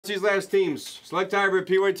These last teams. Select hybrid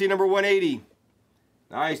PYT number 180.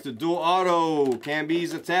 Nice. The dual auto.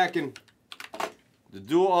 Camby's attacking. The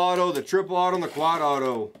dual auto, the triple auto, and the quad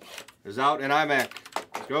auto is out in iMac.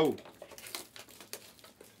 Let's go.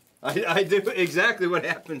 I do exactly what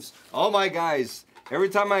happens. All my guys, every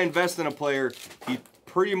time I invest in a player, he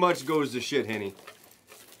pretty much goes to shit, Henny.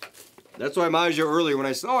 That's why Maggio earlier when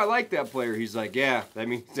I said, "Oh, I like that player," he's like, "Yeah, that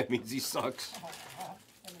means he sucks."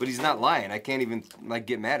 But he's not lying. I can't even like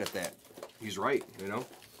get mad at that. He's right, you know.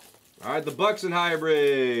 All right, the Bucks and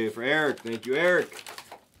hybrid for Eric. Thank you, Eric.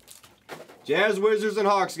 Jazz, Wizards, and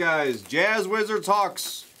Hawks, guys. Jazz, Wizards,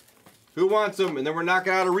 Hawks. Who wants them? And then we're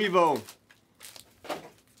knocking out a Revo.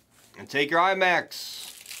 And take your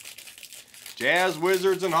IMAX. Jazz,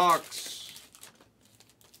 Wizards, and Hawks.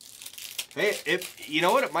 Hey, if you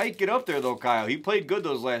know what, it might get up there though, Kyle. He played good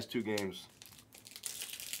those last two games.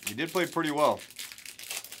 He did play pretty well.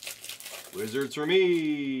 Wizards for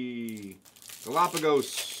me.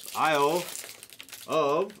 Galapagos. Isle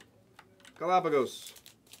of Galapagos.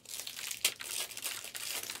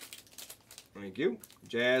 Thank you.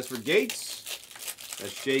 Jazz for Gates.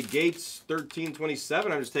 That's Jay Gates,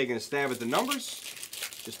 1327. I'm just taking a stab at the numbers.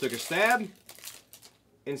 Just took a stab.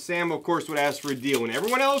 And Sam, of course, would ask for a deal. When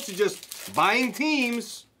everyone else is just buying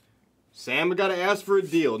teams, Sam got to ask for a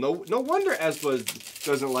deal. No wonder Espa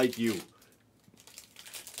doesn't like you.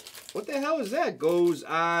 What the hell is that? Goes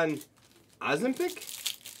on Ozempic?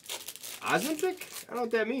 Ozempic? I don't know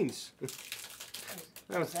what that means.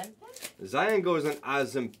 Zion goes on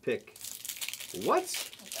Ozempic. What?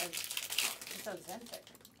 It's Ozempic.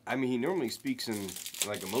 I mean, he normally speaks in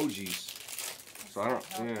like emojis. So I don't,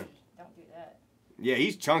 yeah. Don't do that. Yeah,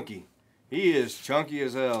 he's chunky. He is chunky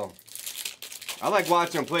as hell. I like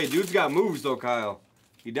watching him play. Dude's got moves though, Kyle.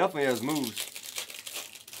 He definitely has moves.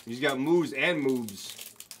 He's got moves and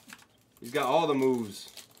moves. He's got all the moves.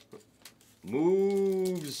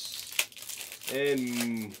 Moves.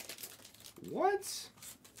 And what?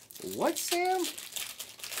 What, Sam?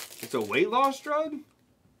 It's a weight loss drug?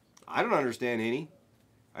 I don't understand any.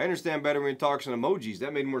 I understand better when he talks in emojis.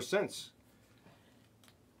 That made more sense.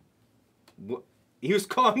 What? He was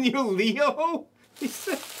calling you Leo? He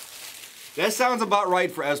said, that sounds about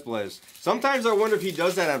right for Esplez. Sometimes I wonder if he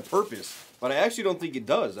does that on purpose, but I actually don't think he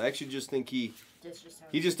does. I actually just think he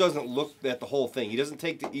just doesn't look at the whole thing. He doesn't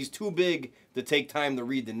take he's too big to take time to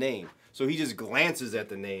read the name. So he just glances at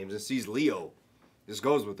the names and sees Leo. Just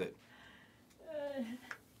goes with it.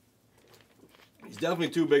 He's definitely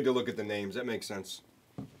too big to look at the names. That makes sense.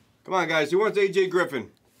 Come on, guys. Who wants AJ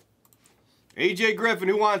Griffin? AJ Griffin,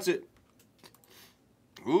 who wants it?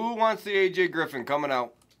 Who wants the AJ Griffin coming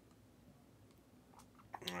out?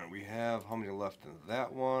 All right, we have how many left in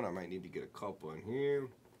that one? I might need to get a couple in here.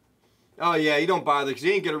 Oh, yeah, you don't bother because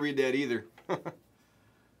you ain't going to read that either.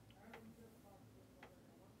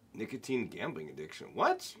 Nicotine gambling addiction.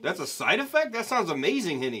 What? That's a side effect? That sounds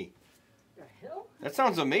amazing, Henny. The hell? That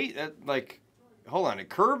sounds amazing. Like, hold on. It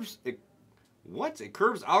curbs... What? It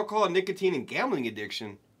curbs alcohol, nicotine, and gambling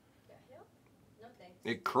addiction. The hell? No thanks.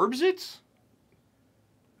 It curbs it?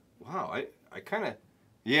 Wow, I kind of...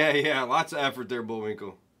 Yeah, lots of effort there,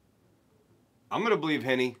 Bullwinkle. I'm going to believe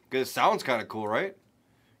Henny, because it sounds kind of cool, right?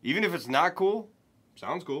 Even if it's not cool,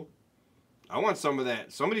 sounds cool. I want some of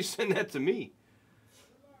that. Somebody send that to me.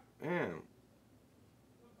 Man.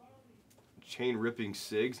 Chain ripping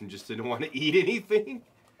cigs and just didn't want to eat anything.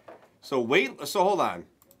 So hold on.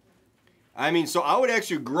 I mean, so I would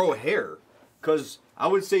actually grow hair. Because I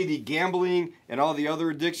would say the gambling and all the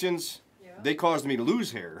other addictions, they caused me to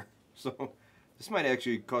lose hair. So this might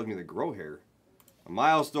actually cause me to grow hair.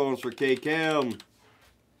 Milestones for K-Cam.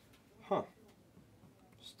 Huh.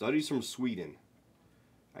 Studies from Sweden.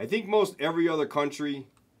 I think most every other country...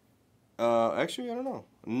 actually, I don't know.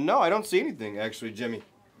 No, I don't see anything, actually, Jimmy.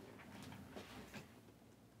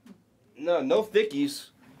 No thickies.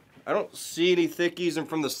 I don't see any thickies, and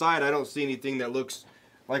from the side, I don't see anything that looks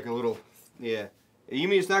like a little... Yeah. You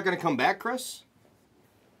mean it's not going to come back, Chris?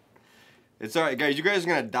 It's all right, guys. You guys are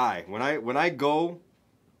going to die. When I go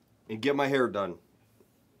and get my hair done,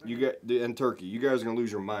 in Turkey, you guys are going to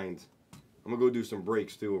lose your minds. I'm going to go do some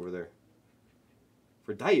breaks, too, over there.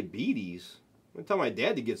 For diabetes? I'm going to tell my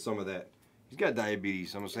dad to get some of that. He's got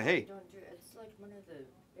diabetes. I'm going to say, hey. Don't do it. It's like one of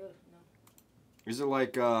the... no. Is it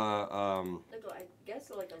like, I guess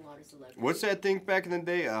like a lot of celebrities. What's that thing back in the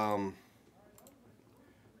day?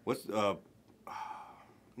 What's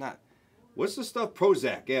the stuff?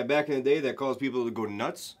 Prozac. Yeah, back in the day that caused people to go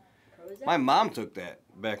nuts. Prozac? My mom took that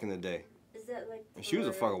back in the day. Is that like... And she was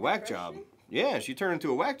a fucking whack job. Yeah, she turned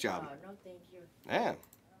into a whack job. Oh, no thank you. Yeah,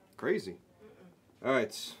 crazy. All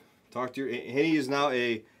right, Talk to your... Henny is now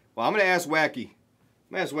a... Well, I'm going to ask Wacky.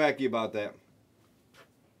 I'm going to ask Wacky about that.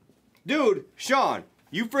 Dude, Sean,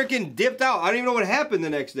 you freaking dipped out. I don't even know what happened the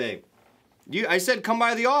next day. I said come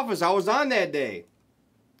by the office. I was on that day.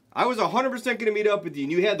 I was 100% going to meet up with you,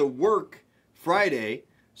 and you had to work Friday.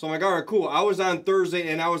 So I'm like, all right, cool. I was on Thursday,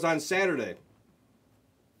 and I was on Saturday.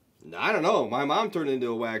 I don't know. My mom turned it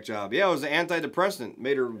into a whack job. Yeah, it was an antidepressant.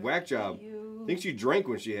 Made her whack job. I think she drank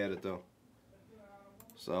when she had it, though.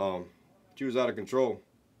 So, she was out of control.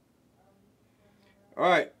 All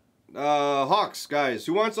right. Hawks, guys.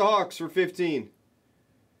 Who wants the Hawks for 15?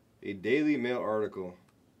 A Daily Mail article.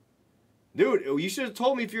 Dude, you should have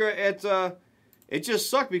told me if you're at... it just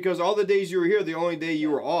sucked because all the days you were here, the only day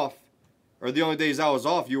you were off, or the only days I was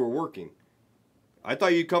off, you were working. I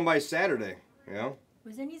thought you'd come by Saturday, you know?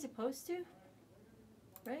 Wasn't he supposed to?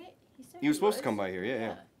 Right? He was supposed to come by here,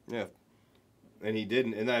 yeah. And he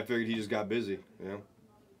didn't, and then I figured he just got busy, you know?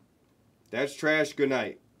 That's trash, good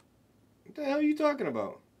night. What the hell are you talking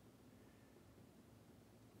about?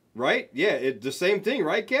 Right? Yeah, the same thing,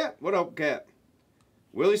 right, Cap? What up, Cap?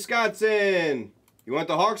 Willie Scott's in. You want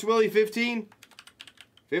the Hawks, Willie? 15?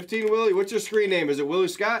 15, Willie? What's your screen name? Is it Willie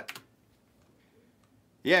Scott?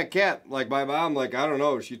 Yeah, Cap. Like, my mom, like, I don't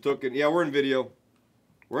know. She took it. Yeah, we're in video.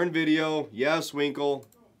 We're in video. Yes, Winkle.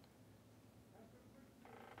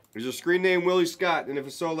 There's a screen name, Willie Scott. And if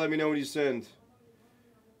it's so, let me know when you send.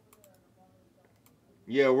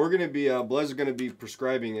 Yeah, we're going to be, Blez is going to be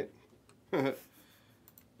prescribing it.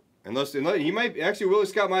 Unless he might, actually, Willie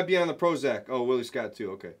Scott might be on the Prozac. Oh, Willie Scott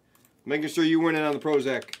too, okay. Making sure you went in on the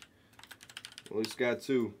Prozac. Willie Scott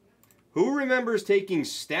too. Who remembers taking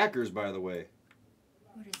Stackers, by the way?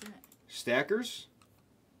 What is that? Stackers?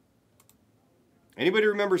 Anybody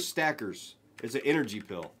remember Stackers? It's an energy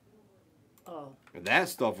pill. Oh. That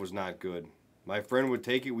stuff was not good. My friend would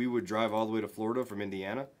take it. We would drive all the way to Florida from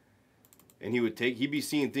Indiana. And he'd be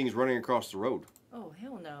seeing things running across the road. Oh,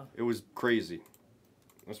 hell no. It was crazy.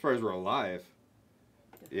 I'm surprised we're alive.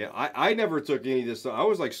 Yeah, I never took any of this stuff. I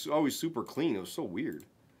was like always super clean. It was so weird.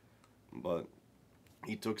 But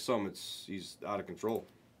he took some. He's out of control.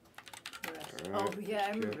 Right. Oh, yeah,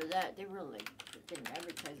 I remember that. They were like freaking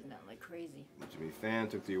advertising that like crazy. Jimmy Fan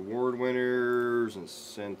took the award winners and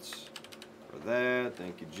sent for that.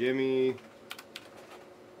 Thank you, Jimmy.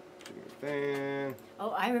 Jimmy Fan.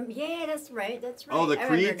 Oh, I remember. Yeah, that's right. That's right. Oh, the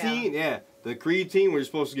creatine? Yeah. The creatine, we're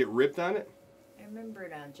supposed to get ripped on it? I remember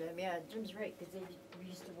now, Jim. Yeah, Jim's right, because we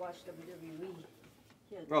used to watch WWE.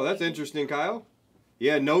 Yeah, oh, that's interesting, Kyle.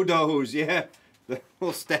 Yeah, no dose. Yeah. The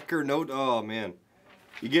little stacker no. Oh, man.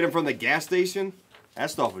 You get them from the gas station? That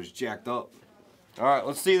stuff was jacked up. All right,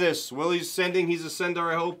 let's see this. Willie's sending. He's a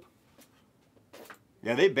sender, I hope.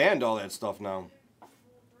 Yeah, they banned all that stuff now.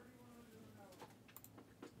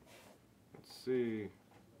 Let's see.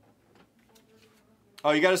 Oh,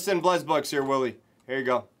 you got to send Blez Bucks here, Willie. Here you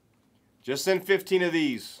go. Just send 15 of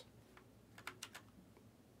these.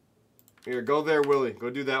 Here, go there, Willie. Go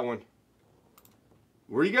do that one.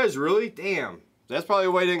 Were you guys really? Damn. That's probably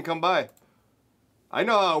why you didn't come by. I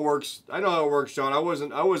know how it works. I know how it works, Sean. I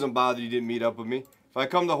wasn't bothered you didn't meet up with me. If I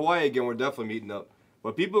come to Hawaii again, we're definitely meeting up.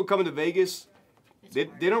 But people who come to Vegas, they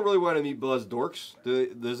don't really want to meet Blez Dorks.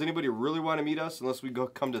 Does anybody really want to meet us unless we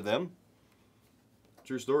come to them?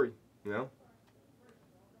 True story, you know?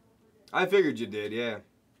 I figured you did, yeah.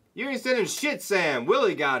 You ain't sending shit, Sam.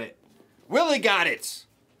 Willie got it. Willie got it.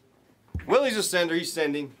 Willie's a sender. He's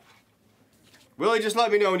sending. Willie, just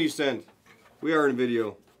let me know when you send. We are in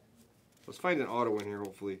video. Let's find an auto in here,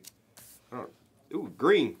 hopefully. Ooh,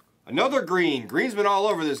 green. Another green. Green's been all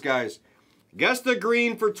over this, guys. Guess the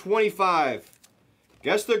green for 25.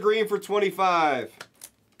 Guess the green for 25.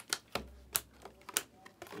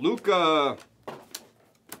 Luca.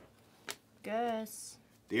 Guess.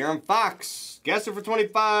 De'Aaron Fox. Guess it for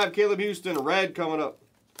 25. Caleb Houston. Red coming up.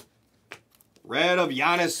 Red of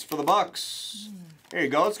Giannis for the Bucks. There you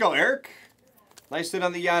go. Let's go, Eric. Nice hit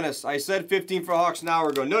on the Giannis. I said 15 for Hawks an hour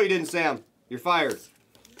ago. No, you didn't, Sam. You're fired.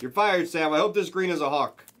 You're fired, Sam. I hope this green is a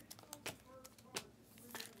Hawk.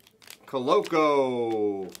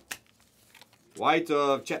 Coloco. White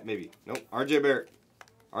of Chet, maybe. Nope. RJ Barrett.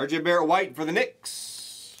 RJ Barrett white for the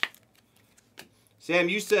Knicks. Sam,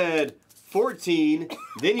 you said 14.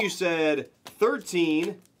 Then you said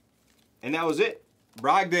 13. And that was it.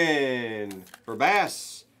 Brogdon for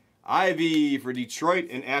Bass. Ivy for Detroit.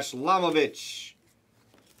 And Ashlamovich.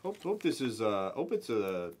 Hope this is, hope it's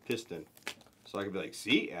a Piston. So I can be like,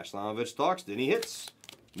 see, Ashlamovich talks, then he hits.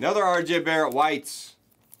 Another RJ Barrett whites.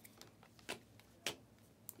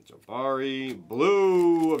 Jabari,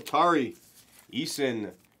 blue of Tari.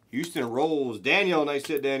 Eason, Houston rolls. Daniel, nice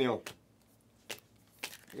hit, Daniel.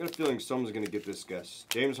 I got a feeling someone's going to get this guess.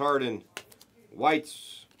 James Harden.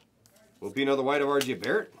 Whites. Will it be another white of R.J.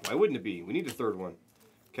 Barrett? Why wouldn't it be? We need a third one.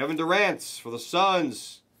 Kevin Durant for the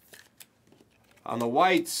Suns. On the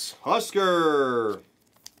whites, Husker.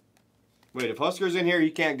 Wait, if Husker's in here, he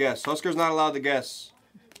can't guess. Husker's not allowed to guess.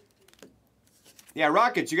 Yeah,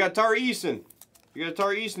 Rockets, you got Tari Eason. You got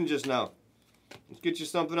Tari Eason just now. Let's get you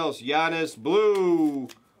something else. Giannis Blue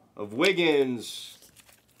of Wiggins.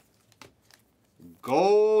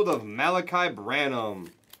 Gold of Malachi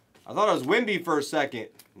Branham. I thought it was Wimby for a second.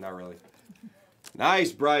 Not really.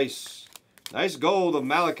 Nice, Bryce. Nice gold of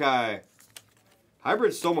Malachi.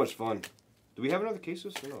 Hybrid's so much fun. Do we have another case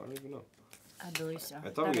of this? No, I don't even know. I believe so. I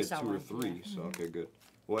thought we had 2 or 3, so okay, good.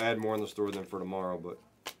 We'll add more in the store than for tomorrow, but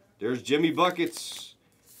there's Jimmy Buckets.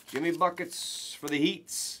 Jimmy Buckets for the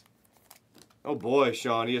Heats. Oh boy,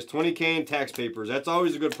 Sean, he has 20K in tax papers. That's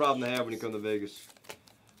always a good problem to have when you come to Vegas.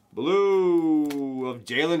 Blue of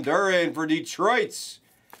Jalen Duren for Detroit.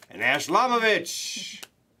 And Ash Lamovich.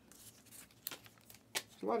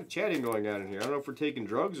 There's a lot of chatting going on in here. I don't know if we're taking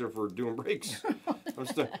drugs or if we're doing breaks. I'm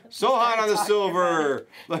so hot on the silver.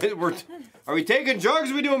 Are we taking drugs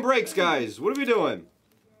or are we doing breaks, guys? What are we doing?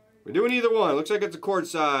 We're doing either one. Looks like it's a court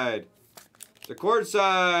side. The court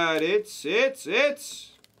side. It's.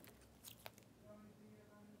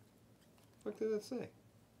 What did that say?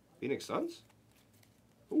 Phoenix Suns?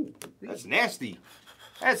 Ooh, that's nasty.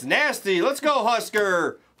 That's nasty. Let's go,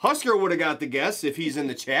 Husker. Husker would have got the guess if he's in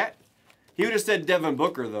the chat. He would have said Devin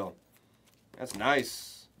Booker, though. That's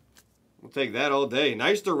nice. We'll take that all day.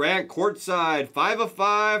 Nice Durant, courtside. 5 of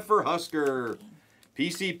 5 for Husker.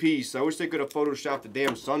 PC piece. I wish they could have photoshopped the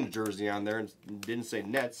damn Suns jersey on there and didn't say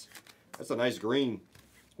Nets. That's a nice green.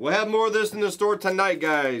 We'll have more of this in the store tonight,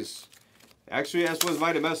 guys. Actually, that's what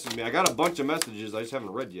might have messaged me. I got a bunch of messages I just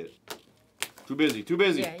haven't read yet. Too busy. Too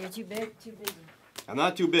busy. Yeah, you're too big, too busy. I'm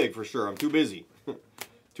not too big, for sure. I'm too busy.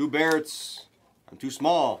 2 Barretts. I'm too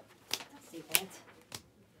small. See that?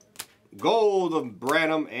 Gold of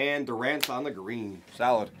Branham and Durant on the green.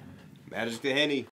 Solid. Magic to Henny.